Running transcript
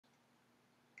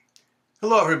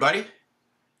Hello, everybody.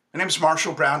 My name is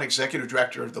Marshall Brown, Executive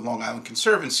Director of the Long Island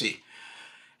Conservancy,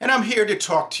 and I'm here to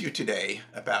talk to you today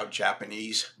about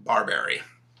Japanese barberry,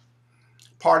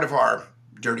 part of our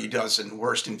dirty dozen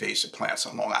worst invasive plants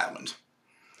on Long Island.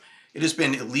 It has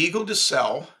been illegal to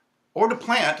sell or to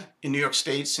plant in New York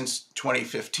State since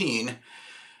 2015.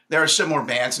 There are similar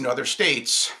bans in other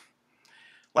states.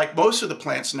 Like most of the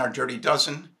plants in our dirty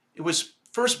dozen, it was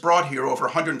first brought here over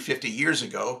 150 years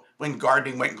ago when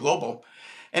gardening went global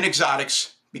and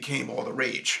exotics became all the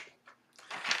rage.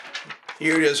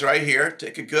 Here it is right here.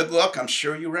 Take a good look. I'm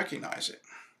sure you recognize it.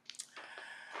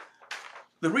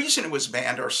 The reason it was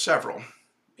banned are several.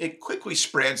 It quickly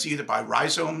spreads either by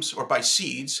rhizomes or by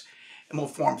seeds and will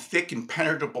form thick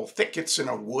impenetrable thickets in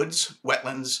our woods,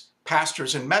 wetlands,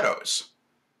 pastures, and meadows.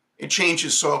 It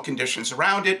changes soil conditions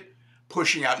around it,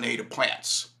 pushing out native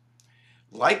plants.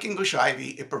 Like English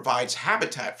ivy, it provides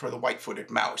habitat for the white-footed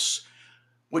mouse,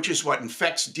 which is what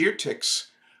infects deer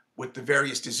ticks with the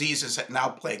various diseases that now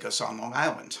plague us on Long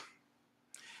Island.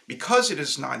 Because it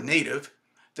is non-native,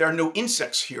 there are no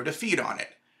insects here to feed on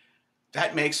it.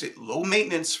 That makes it low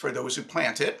maintenance for those who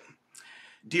plant it.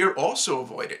 Deer also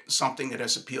avoid it, something that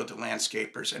has appealed to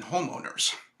landscapers and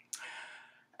homeowners.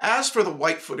 As for the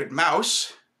white-footed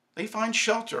mouse, they find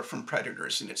shelter from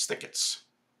predators in its thickets.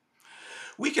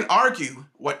 We can argue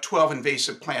what 12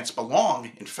 invasive plants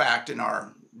belong, in fact, in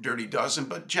our dirty dozen,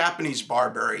 but Japanese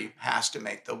barberry has to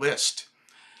make the list.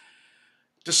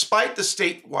 Despite the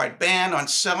statewide ban on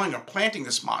selling or planting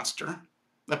this monster,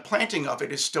 the planting of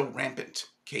it is still rampant.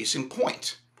 Case in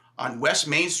point, on West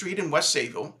Main Street in West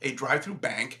Sayville, a drive-through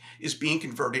bank is being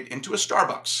converted into a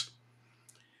Starbucks.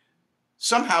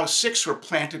 Somehow 6 were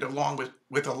planted along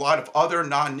with a lot of other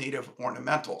non-native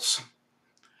ornamentals.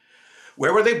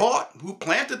 Where were they bought? Who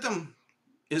planted them?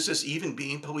 Is this even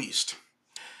being policed?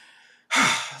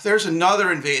 There's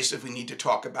another invasive we need to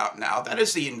talk about now. That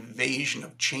is the invasion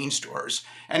of chain stores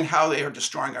and how they are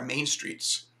destroying our main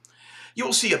streets. You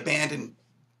will see abandoned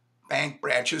bank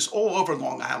branches all over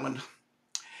Long Island.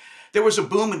 There was a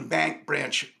boom in bank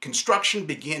branch construction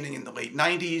beginning in the late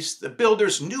 90s. The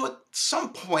builders knew at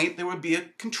some point there would be a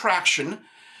contraction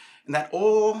and that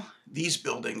all these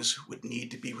buildings would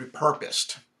need to be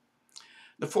repurposed.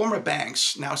 The former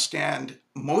banks now stand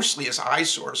mostly as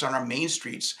eyesores on our main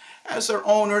streets as their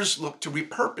owners look to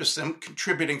repurpose them,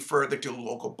 contributing further to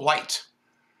local blight.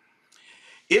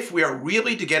 If we are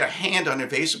really to get a hand on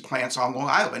invasive plants on Long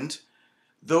Island,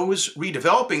 those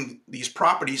redeveloping these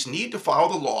properties need to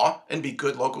follow the law and be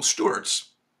good local stewards.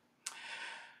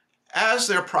 As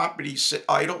their properties sit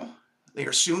idle, they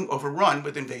are soon overrun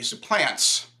with invasive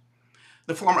plants.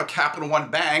 The former Capital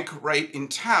One Bank right in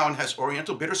town has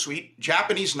Oriental bittersweet,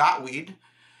 Japanese knotweed,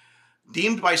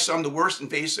 deemed by some the worst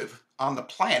invasive on the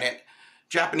planet,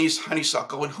 Japanese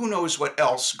honeysuckle, and who knows what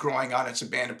else growing on its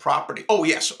abandoned property. Oh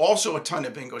yes, also a ton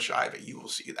of English ivy, you will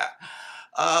see that.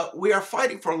 We are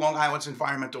fighting for Long Island's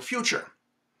environmental future.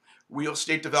 Real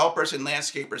estate developers and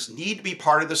landscapers need to be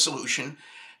part of the solution,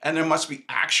 and there must be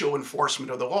actual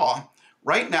enforcement of the law.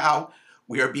 Right now,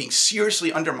 we are being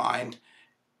seriously undermined,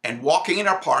 and walking in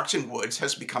our parks and woods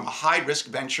has become a high-risk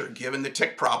venture given the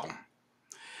tick problem.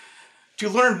 To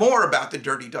learn more about the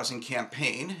Dirty Dozen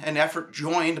campaign, an effort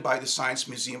joined by the Science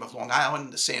Museum of Long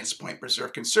Island, the Sands Point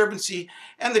Preserve Conservancy,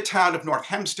 and the town of North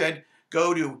Hempstead,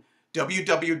 go to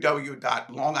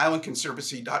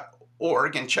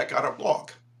www.longislandconservancy.org and check out our blog.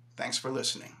 Thanks for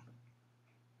listening.